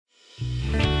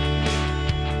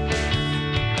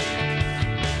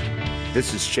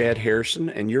This is Chad Harrison,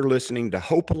 and you're listening to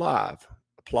Hope Alive,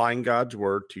 applying God's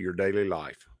Word to your daily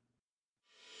life.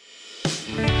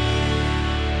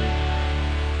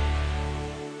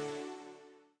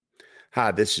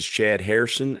 Hi, this is Chad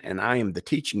Harrison, and I am the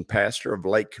teaching pastor of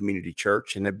Lake Community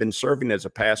Church and have been serving as a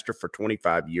pastor for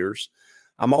 25 years.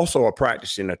 I'm also a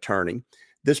practicing attorney.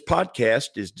 This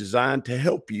podcast is designed to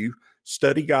help you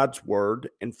study God's Word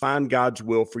and find God's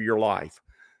will for your life.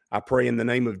 I pray in the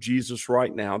name of Jesus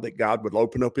right now that God would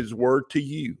open up His Word to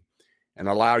you and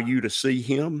allow you to see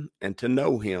Him and to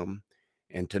know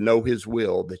His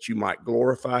will, that you might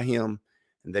glorify Him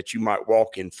and that you might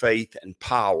walk in faith and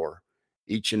power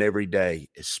each and every day,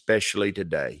 especially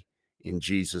today, in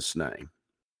Jesus' name.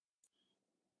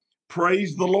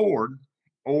 Praise the Lord,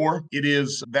 or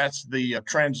that's the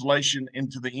translation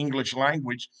into the English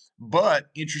language. But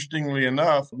interestingly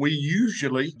enough, we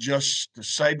usually just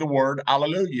say the word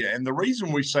hallelujah. And the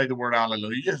reason we say the word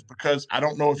hallelujah is because, I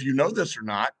don't know if you know this or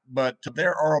not, but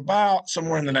there are about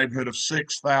somewhere in the neighborhood of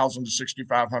 6,000 to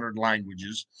 6,500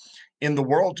 languages in the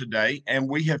world today, and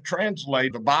we have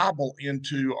translated the Bible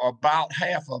into about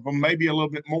half of them, maybe a little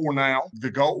bit more now.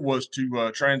 The goal was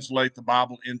to translate the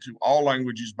Bible into all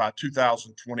languages by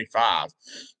 2025.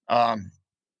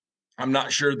 I'm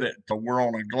not sure that we're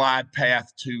on a glide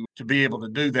path to be able to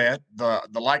do that. The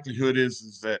likelihood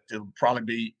is that it'll probably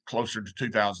be closer to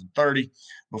 2030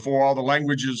 before all the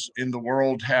languages in the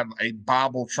world have a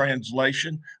Bible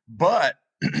translation. But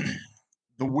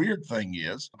the weird thing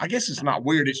is, I guess it's not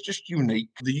weird, it's just unique.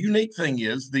 The unique thing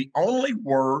is the only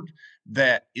word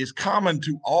that is common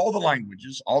to all the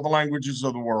languages of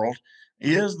the world,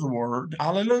 is the word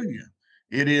hallelujah.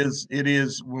 It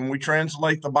is when we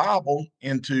translate the Bible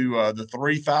into the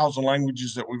 3,000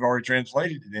 languages that we've already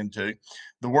translated it into,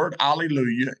 the word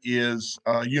hallelujah is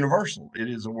universal. It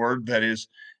is a word that is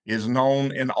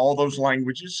known in all those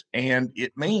languages, and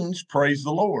it means praise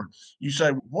the Lord. You say,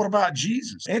 what about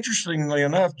Jesus? Interestingly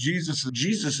enough, Jesus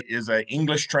is an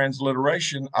English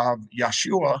transliteration of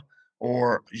Yeshua,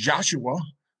 or Joshua,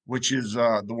 which is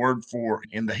the word for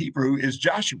in the Hebrew is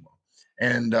Joshua.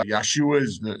 And Yeshua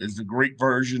is the Greek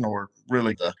version, or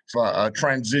really the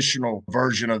transitional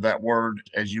version of that word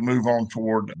as you move on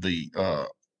toward the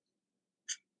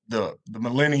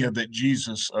millennia that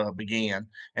Jesus began.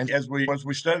 And as we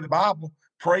study the Bible,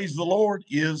 praise the Lord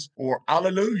or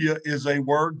hallelujah is a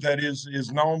word that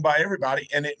is known by everybody,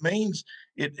 and it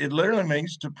literally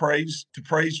means to praise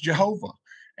Jehovah.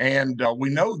 And we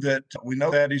know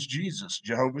that is Jesus.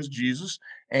 Jehovah is Jesus,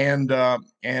 and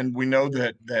we know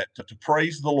that to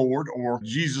praise the Lord, or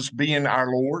Jesus being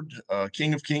our Lord,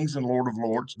 King of Kings and Lord of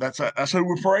Lords, that's who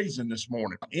we're praising this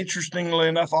morning. Interestingly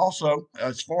enough, also,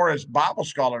 as far as Bible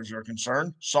scholars are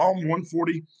concerned, Psalm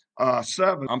 148.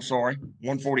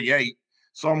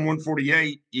 Psalm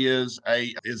 148 is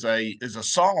a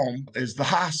psalm, is the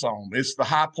high psalm. It's the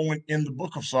high point in the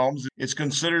book of Psalms. It's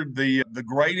considered the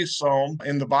greatest psalm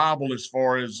in the Bible as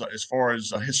far as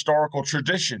historical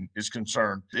tradition is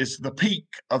concerned. It's the peak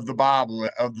of the Bible,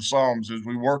 of the Psalms. As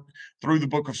we work through the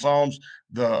book of Psalms,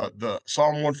 the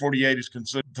Psalm 148 is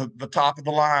considered the top of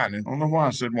the line. And I don't know why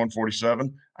I said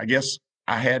 147. I guess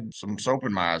I had some soap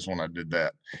in my eyes when I did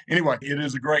that. Anyway, it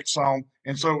is a great song.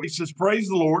 And so he says, praise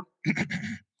the Lord.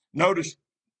 Notice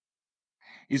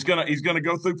he's gonna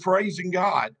go through praising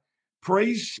God.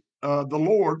 Praise the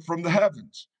Lord from the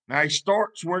heavens. Now he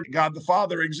starts where God the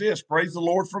Father exists. Praise the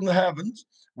Lord from the heavens,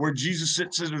 where Jesus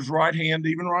sits at his right hand,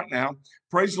 even right now.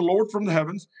 Praise the Lord from the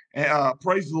heavens.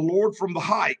 Praise the Lord from the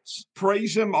heights.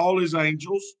 Praise him, all his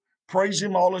angels. Praise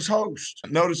him, all his hosts.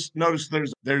 Notice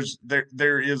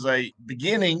there is a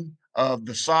beginning of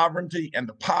the sovereignty and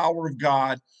the power of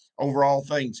God over all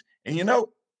things. And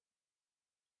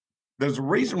there's a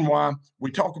reason why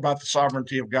we talk about the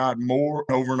sovereignty of God more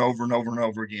over and over and over and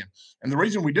over again. And the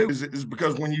reason we do is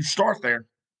because when you start there,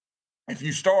 if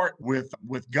you start with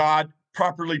God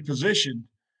properly positioned,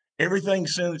 everything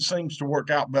seems to work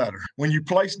out better. When you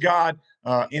place God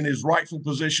in his rightful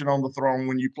position on the throne,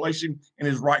 when you place him in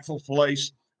his rightful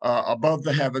place above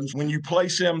the heavens, when you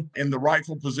place him in the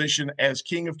rightful position as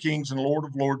King of Kings and Lord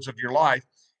of Lords of your life,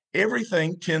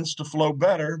 everything tends to flow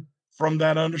better from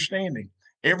that understanding.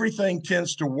 Everything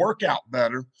tends to work out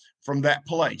better from that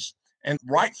place. And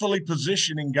rightfully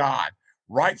positioning God,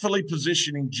 rightfully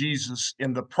positioning Jesus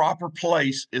in the proper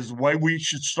place is the way we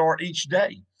should start each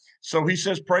day. So he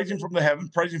says, praise him from the heavens,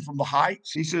 praise him from the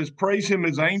heights. He says, praise him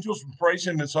as angels, and praise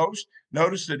him as hosts.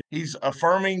 Notice that he's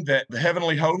affirming that the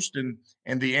heavenly host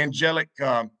and the angelic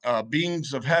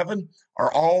beings of heaven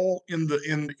are all in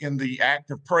the act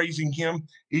of praising him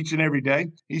each and every day.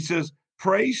 He says,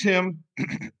 praise him,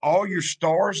 all your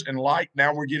stars and light.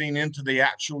 Now we're getting into the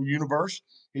actual universe.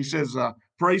 He says,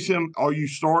 praise him, all you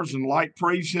stars and light.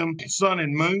 Praise him, sun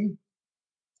and moon.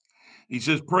 He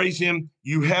says, praise him,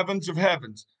 you heavens of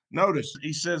heavens. Notice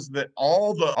he says that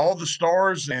all the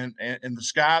stars and the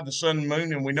sky, the sun and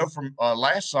moon, and we know from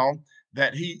last song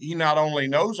that he not only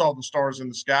knows all the stars in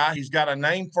the sky, he's got a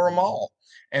name for them all.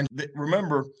 And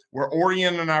remember, we're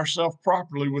orienting ourselves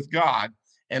properly with God.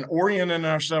 And orienting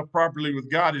ourselves properly with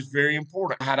God is very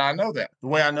important. How do I know that? The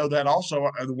way I know that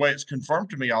also, the way it's confirmed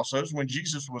to me also, is when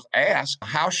Jesus was asked,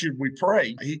 how should we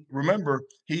pray?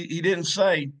 He didn't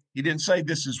say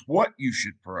this is what you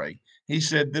should pray. He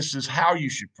said this is how you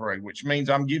should pray, which means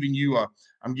I'm giving you a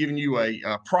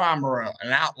primer,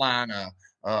 an outline,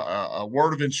 a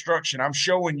word of instruction. I'm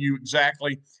showing you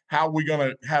exactly how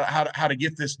to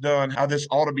get this done, how this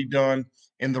ought to be done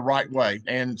in the right way.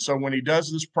 And so when he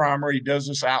does this primer, he does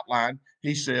this outline,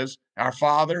 he says, our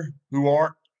Father who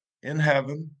art in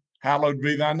heaven, hallowed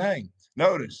be thy name.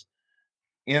 Notice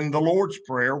in the Lord's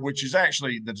Prayer, which is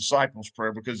actually the disciples'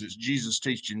 prayer because it's Jesus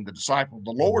teaching the disciples.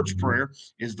 The Lord's Prayer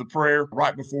is the prayer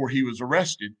right before he was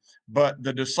arrested. But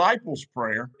the disciples'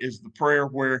 prayer is the prayer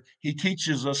where he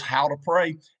teaches us how to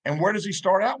pray. And where does he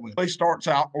start out with? He starts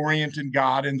out orienting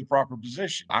God in the proper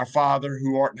position. Our Father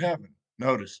who art in heaven.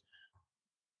 Notice,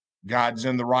 God's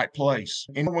in the right place.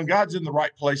 And when God's in the right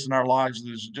place in our lives,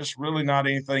 there's just really not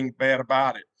anything bad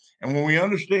about it. And when we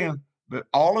understand that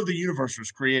all of the universe was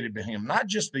created by him, not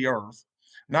just the earth,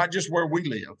 not just where we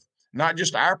live, not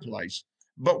just our place,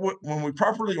 but when we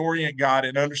properly orient God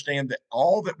and understand that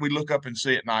all that we look up and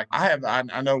see at night,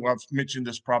 I know I've mentioned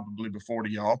this probably before to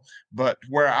y'all, but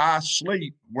where I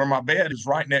sleep, where my bed is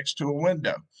right next to a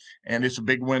window, and it's a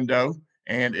big window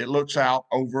and it looks out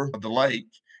over the lake.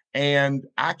 And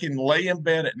I can lay in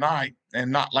bed at night, and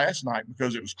not last night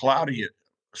because it was cloudy.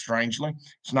 Strangely,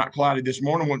 it's not cloudy this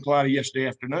morning, wasn't cloudy yesterday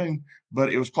afternoon,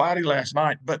 but it was cloudy last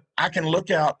night. But I can look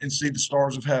out and see the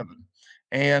stars of heaven,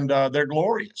 and they're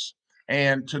glorious.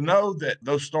 And to know that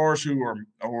those stars who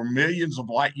are millions of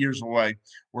light years away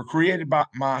were created by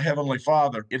my Heavenly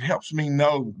Father, it helps me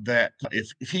know that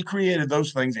if he created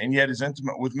those things and yet is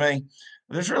intimate with me,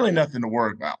 there's really nothing to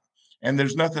worry about. And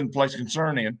there's nothing to place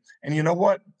concern in. And you know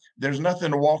what? There's nothing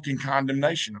to walk in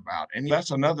condemnation about. And that's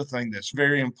another thing that's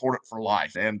very important for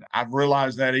life. And I've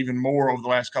realized that even more over the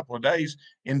last couple of days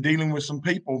in dealing with some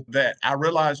people that I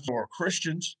realized were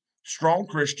Christians, strong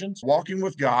Christians, walking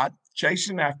with God,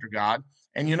 chasing after God.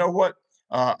 And you know what?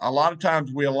 A lot of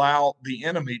times we allow the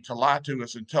enemy to lie to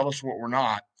us and tell us what we're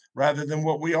not rather than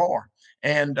what we are.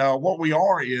 And what we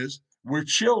are is we're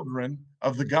children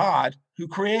of the God who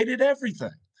created everything.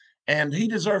 And he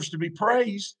deserves to be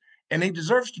praised. And he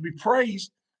deserves to be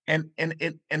praised, and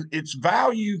its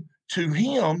value to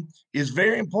him is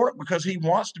very important because he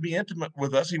wants to be intimate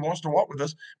with us. He wants to walk with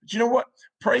us. But you know what?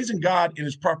 Praising God in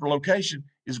his proper location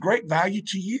is great value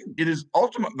to you. It is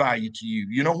ultimate value to you.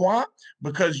 You know why?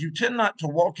 Because you tend not to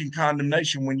walk in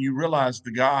condemnation when you realize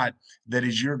the God that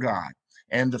is your God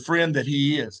and the friend that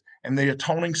he is, and the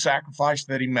atoning sacrifice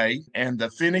that he made, and the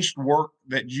finished work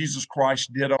that Jesus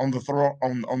Christ did on the throne,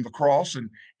 on the cross,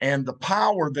 and the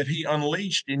power that he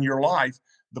unleashed in your life,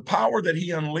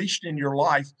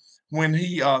 when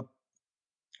he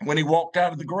walked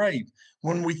out of the grave.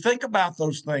 When we think about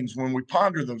those things, when we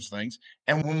ponder those things,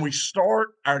 and when we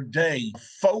start our day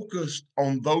focused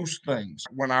on those things,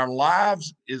 when our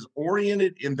lives is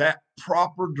oriented in that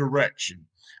proper direction,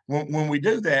 when we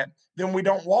do that, then we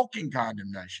don't walk in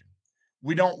condemnation.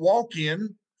 We don't walk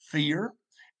in fear,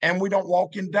 and we don't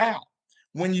walk in doubt.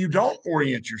 When you don't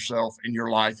orient yourself in your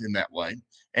life in that way,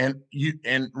 and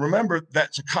remember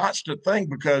that's a constant thing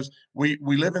because we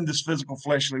live in this physical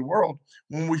fleshly world.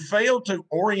 When we fail to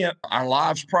orient our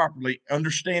lives properly,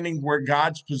 understanding where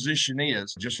God's position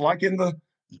is, just like in the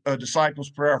disciples'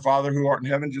 prayer, our Father who art in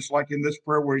heaven, just like in this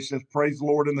prayer where he says, praise the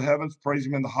Lord in the heavens, praise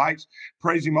him in the heights,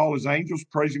 praise him all his angels,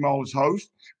 praise him all his hosts,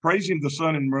 praise him the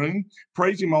sun and moon,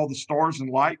 praise him all the stars and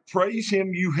light, praise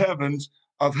him you heavens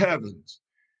of heavens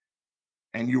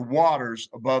and your waters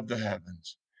above the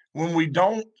heavens. When we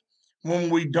don't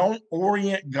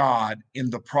orient God in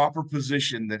the proper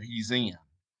position that he's in,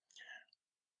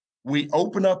 we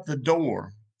open up the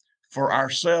door for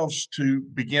ourselves to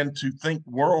begin to think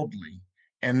worldly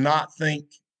and not think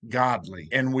godly.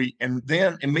 And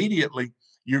then immediately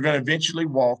you're going to eventually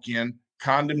walk in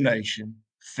condemnation,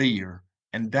 fear,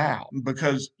 and doubt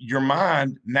because your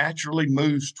mind naturally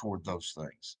moves toward those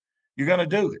things. You're going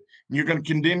to do it. You're going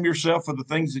to condemn yourself for the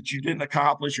things that you didn't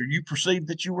accomplish or you perceived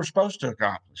that you were supposed to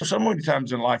accomplish. So many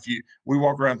times in life, we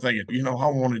walk around thinking, I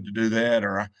wanted to do that,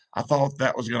 or I thought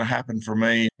that was going to happen for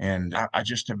me, and I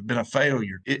just have been a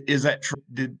failure. Is that true?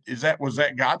 Was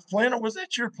that God's plan, or was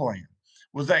that your plan?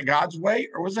 Was that God's way,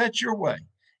 or was that your way?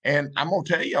 And I'm going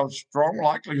to tell you, a strong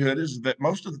likelihood is that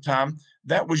most of the time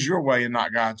that was your way and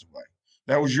not God's way.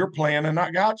 That was your plan and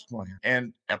not God's plan.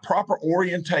 And a proper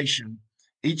orientation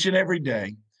each and every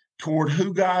day toward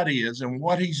who God is and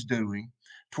what he's doing,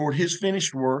 toward his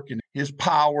finished work and his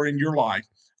power in your life,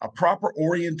 a proper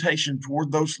orientation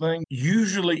toward those things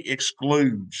usually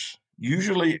excludes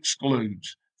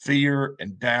fear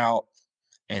and doubt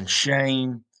and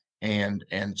shame and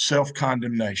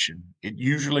self-condemnation. It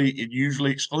usually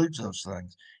excludes those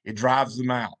things. It drives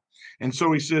them out. And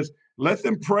so he says, let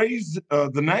them praise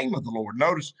the name of the Lord.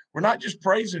 Notice, we're not just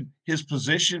praising his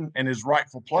position and his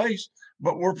rightful place,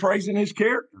 but we're praising his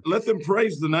character. Let them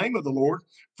praise the name of the Lord,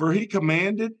 for he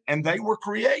commanded and they were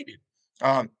created.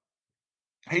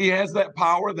 He has that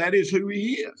power. That is who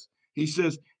he is. He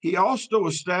says he also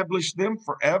established them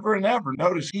forever and ever.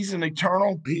 Notice he's an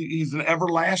eternal, he's an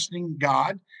everlasting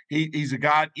God. He's a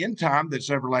God in time that's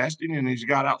everlasting, and he's a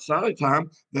God outside of time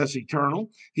that's eternal.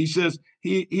 He says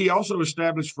he also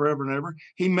established forever and ever.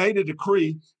 He made a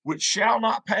decree which shall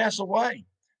not pass away.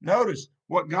 Notice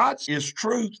what God is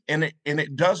truth, and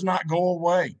it does not go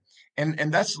away.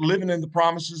 And that's living in the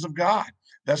promises of God.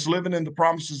 That's living in the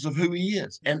promises of who he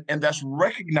is. And that's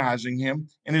recognizing him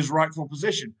in his rightful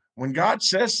position. When God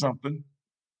says something,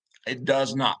 it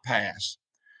does not pass.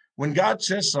 When God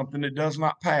says something, it does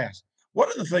not pass. What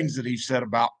are the things that he said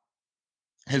about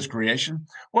his creation?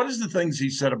 What is the things he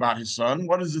said about his son?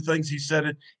 What is the things he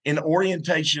said in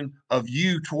orientation of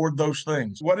you toward those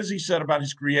things? What has he said about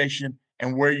his creation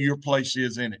and where your place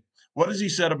is in it? What has he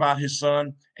said about his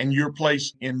son and your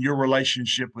place in your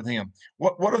relationship with him?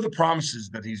 What are the promises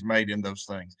that he's made in those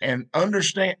things? And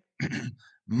understand,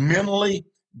 mentally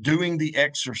doing the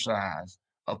exercise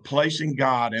of placing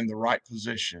God in the right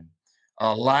position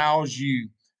allows you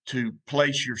to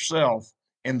place yourself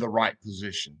in the right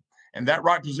position. And that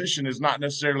right position is not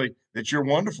necessarily that you're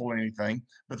wonderful or anything,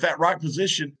 but that right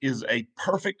position is a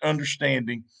perfect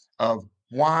understanding of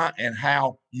why and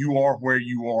how you are where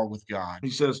you are with God. He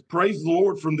says, praise the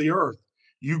Lord from the earth,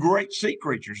 you great sea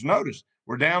creatures. Notice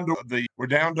we're down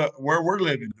to where we're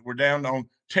living. We're down on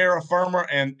terra firma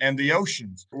and the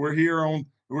oceans. We're here on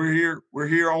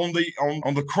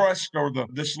the crust, or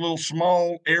this little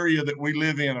small area that we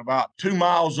live in. About 2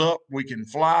 miles up, we can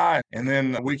fly, and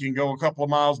then we can go a couple of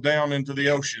miles down into the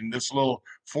ocean. This little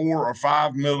 4 or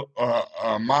 5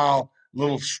 mile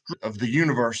little strip of the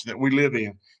universe that we live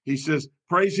in. He says,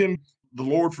 praise him, the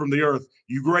Lord from the earth,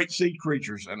 you great sea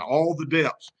creatures and all the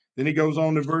depths. Then he goes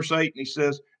on to verse 8 and he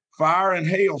says, fire and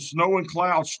hail, snow and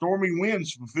clouds, stormy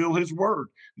winds fulfill his word.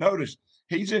 Notice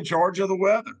he's in charge of the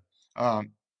weather.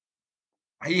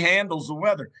 He handles the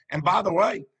weather. And by the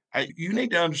way, you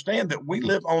need to understand that we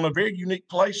live on a very unique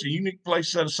place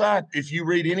set aside. If you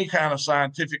read any kind of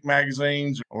scientific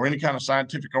magazines or any kind of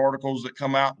scientific articles that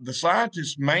come out, the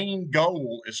scientist's main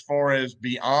goal as far as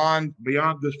beyond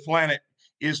this planet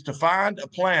is to find a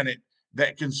planet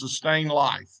that can sustain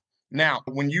life. Now,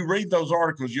 when you read those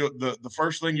articles, the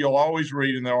first thing you'll always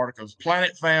read in the articles,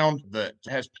 planet found that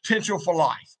has potential for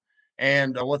life.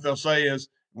 And what they'll say is,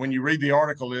 when you read the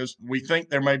article, is we think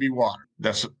there may be water.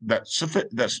 We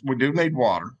do need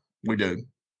water. We do.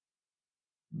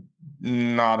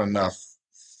 Not enough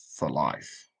for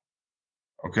life.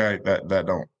 Okay,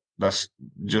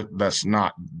 that's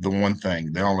not the one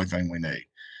thing, the only thing we need.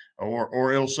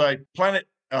 Or it'll say planet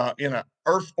in an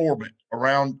Earth orbit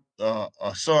around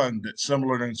a sun that's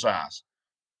similar in size.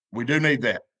 We do need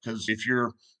that, because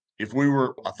if we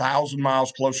were 1,000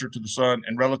 miles closer to the sun,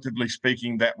 and relatively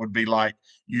speaking, that would be like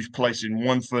you placing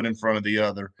 1 foot in front of the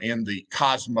other in the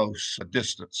cosmos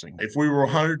distancing. If we were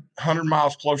 100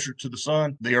 miles closer to the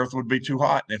sun, the earth would be too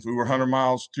hot. And if we were 100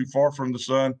 miles too far from the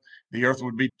sun, the earth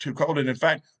would be too cold. And in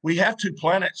fact, we have 2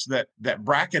 planets that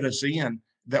bracket us in,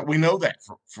 that we know that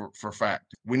for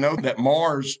fact. We know that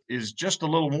Mars is just a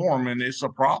little warm, and it's a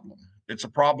problem. It's a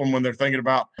problem when they're thinking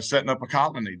about setting up a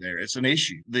colony there. It's an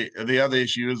issue. The other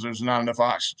issue is there's not enough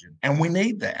oxygen, and we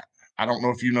need that. I don't know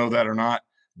if you know that or not,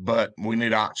 but we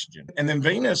need oxygen. And then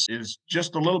Venus is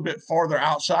just a little bit farther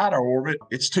outside our orbit.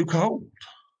 It's too cold.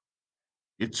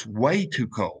 It's way too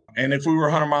cold. And if we were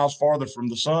 100 miles farther from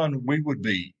the sun, we would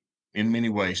be in many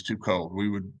ways too cold. We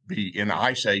would be in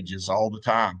ice ages all the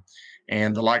time.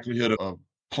 And the likelihood of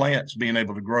plants being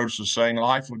able to grow to sustain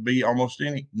life would be almost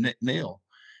nil.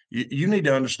 You need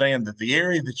to understand that the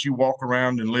area that you walk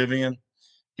around and live in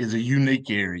is a unique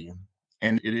area.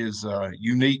 And it is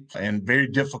unique and very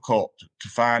difficult to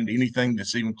find anything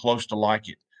that's even close to like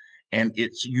it. And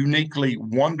it's uniquely,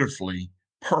 wonderfully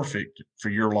perfect for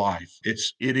your life. It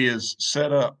is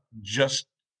set up just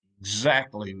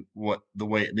exactly the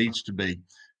way it needs to be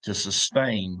to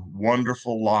sustain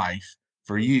wonderful life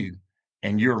for you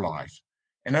and your life.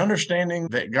 And understanding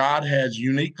that God has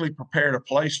uniquely prepared a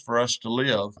place for us to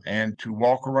live and to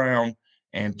walk around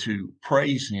and to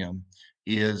praise Him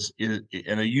is in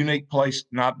a unique place,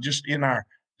 not just in our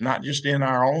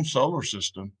own solar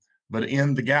system, but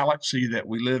in the galaxy that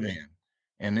we live in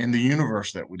and in the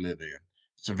universe that we live in.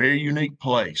 It's a very unique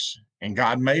place, and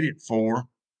God made it for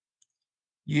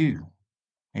you.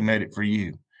 He made it for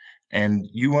you. And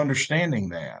you understanding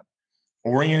that,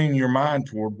 orienting your mind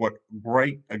toward what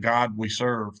great a God we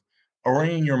serve,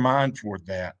 orienting your mind toward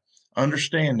that,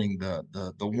 understanding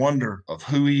the wonder of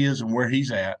who He is and where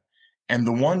He's at, and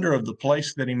the wonder of the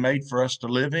place that He made for us to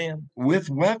live in with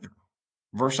weather.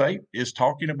 Verse 8 is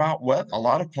talking about weather. A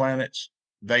lot of planets,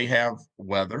 they have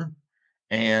weather,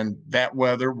 and that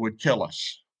weather would kill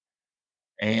us.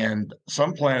 And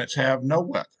some planets have no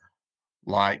weather,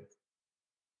 like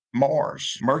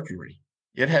Mars, Mercury.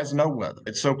 It has no weather.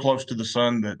 It's so close to the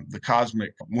sun that the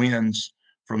cosmic winds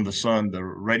from the sun, the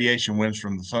radiation winds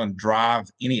from the sun, drive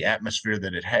any atmosphere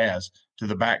that it has to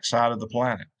the backside of the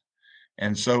planet.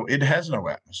 And so it has no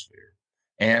atmosphere.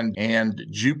 And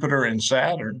Jupiter and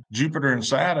Saturn,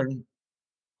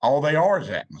 all they are is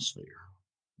atmosphere,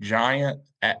 giant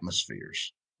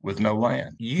atmospheres with no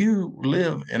land. You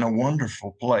live in a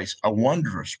wonderful place, a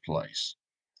wondrous place,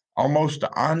 almost an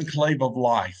enclave of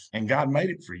life, and God made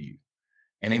it for you.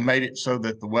 And He made it so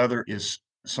that the weather is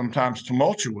sometimes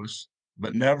tumultuous,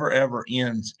 but never ever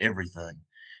ends everything.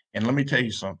 And let me tell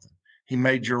you something. He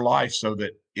made your life so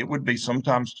that it would be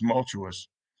sometimes tumultuous,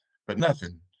 but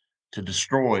nothing to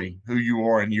destroy who you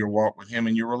are in your walk with Him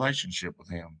and your relationship with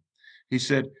Him. He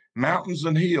said, mountains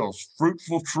and hills,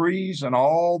 fruitful trees, and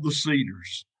all the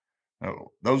cedars.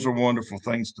 Oh, those are wonderful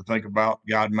things to think about.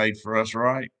 God made for us,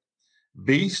 right?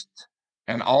 Beasts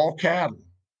and all cattle,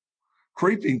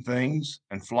 creeping things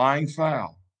and flying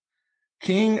fowl,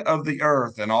 King of the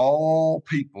earth and all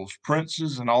peoples,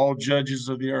 princes and all judges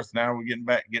of the earth. Now we're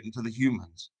getting to the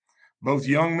humans, both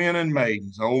young men and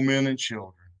maidens, old men and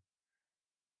children.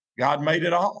 God made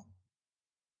it all.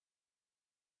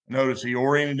 Notice He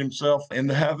oriented Himself in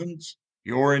the heavens.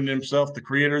 He oriented Himself, the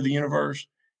creator of the universe.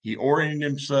 He oriented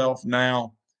Himself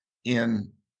now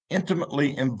in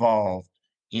intimately involved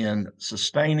in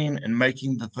sustaining and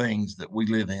making the things that we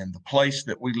live in, the place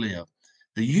that we live,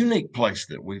 the unique place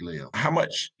that we live, how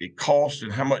much it costs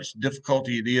and how much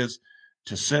difficulty it is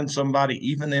to send somebody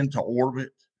even into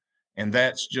orbit. And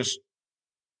that's just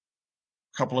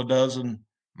a couple of dozen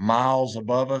miles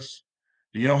above us.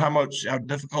 Do you know how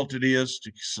difficult it is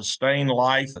to sustain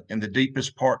life in the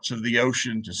deepest parts of the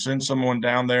ocean, to send someone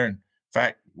down there? In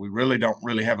fact, we really don't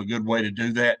have a good way to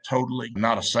do that totally,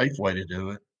 not a safe way to do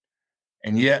it.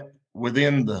 And yet,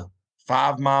 within the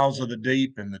 5 miles of the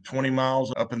deep and the 20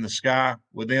 miles up in the sky,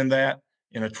 within that,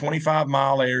 in a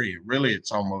 25-mile area,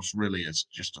 it's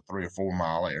just a 3 or 4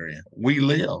 mile area. We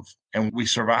live and we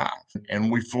survive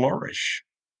and we flourish.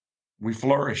 We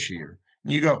flourish here.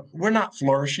 And you go, we're not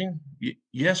flourishing.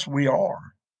 Yes, we are.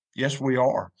 Yes, we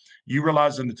are. You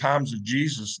realize in the times of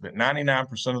Jesus that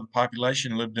 99% of the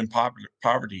population lived in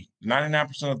poverty. 99%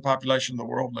 of the population of the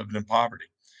world lived in poverty.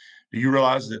 Do you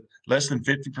realize that less than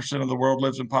 50% of the world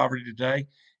lives in poverty today?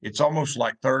 It's almost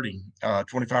like 25 or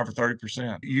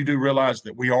 30%. You do realize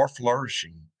that we are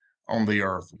flourishing on the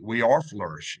earth. We are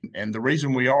flourishing. And the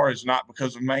reason we are is not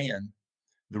because of man.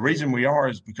 The reason we are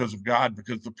is because of God,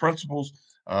 because the principles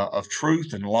of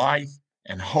truth and life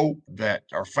and hope that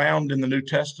are found in the New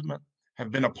Testament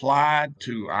have been applied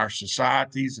to our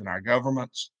societies and our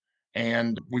governments,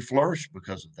 and we flourish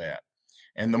because of that.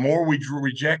 And the more we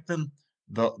reject them,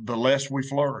 the less we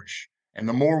flourish. And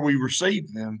the more we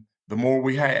receive them, the more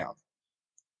we have.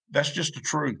 That's just the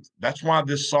truth. That's why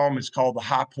this psalm is called the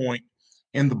high point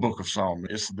in the book of Psalms.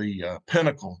 It's the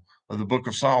pinnacle of the book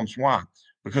of Psalms. Why?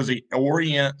 Because it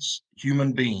orients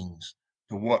human beings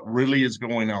to what really is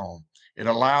going on. It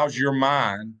allows your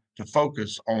mind to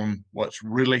focus on what's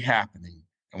really happening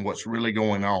and what's really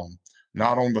going on,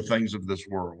 not on the things of this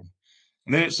world.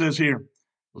 And then it says here,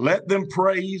 let them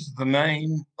praise the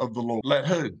name of the Lord. Let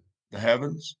who? The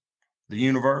heavens, the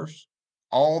universe,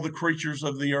 all the creatures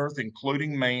of the earth,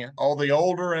 including man, all the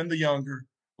older and the younger.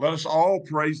 Let us all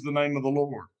praise the name of the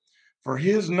Lord. For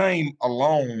His name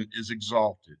alone is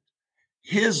exalted.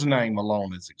 His name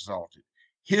alone is exalted.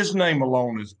 His name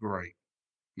alone is great.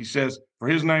 He says, for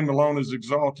his name alone is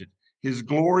exalted. His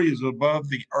glory is above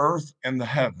the earth and the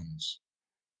heavens.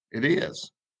 It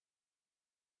is.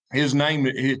 His name,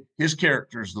 his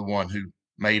character is the one who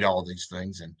made all these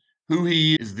things, and who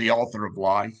he is the author of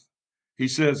life. He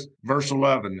says, verse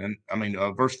 14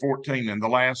 in the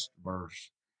last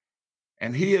verse,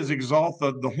 and he has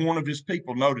exalted the horn of his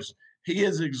people. Notice, he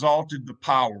has exalted the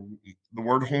power. The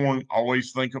word horn,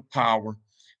 always think of power.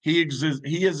 He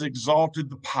has exalted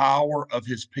the power of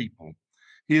his people.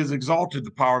 He has exalted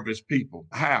the power of his people.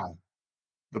 How?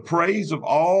 The praise of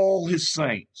all his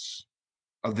saints,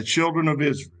 of the children of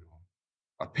Israel,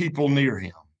 a people near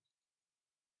him.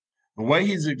 The way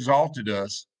he's exalted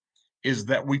us is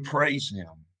that we praise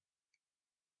him.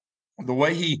 The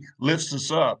way he lifts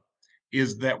us up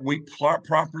is that we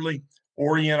properly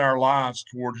orient our lives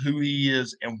toward who he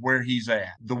is and where he's at.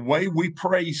 The way we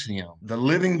praise him, the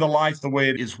living the life the way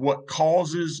it is, what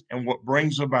causes and what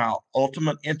brings about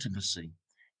ultimate intimacy,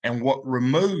 and what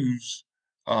removes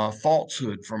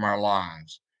falsehood from our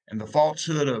lives, and the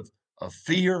falsehood of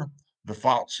fear, the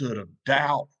falsehood of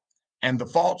doubt, and the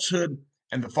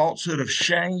falsehood of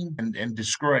shame and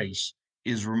disgrace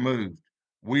is removed.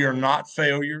 We are not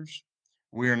failures.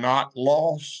 We are not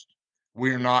lost.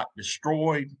 We are not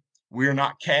destroyed. We are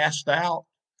not cast out.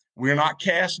 We are not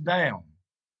cast down,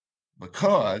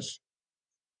 because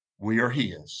we are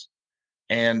his.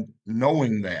 And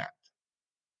knowing that,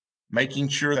 making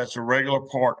sure that's a regular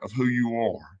part of who you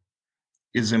are,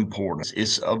 is important.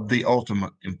 It's of the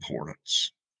ultimate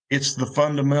importance. It's the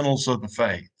fundamentals of the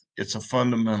faith. It's a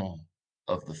fundamental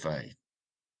of the faith.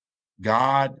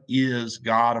 God is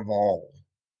God of all,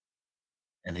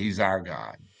 and he's our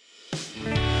God.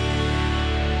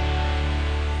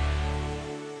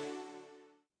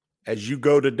 As you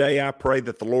go today, I pray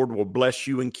that the Lord will bless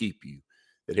you and keep you,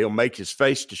 that he'll make his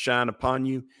face to shine upon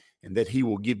you, and that he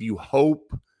will give you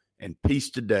hope and peace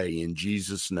today in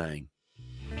Jesus' name.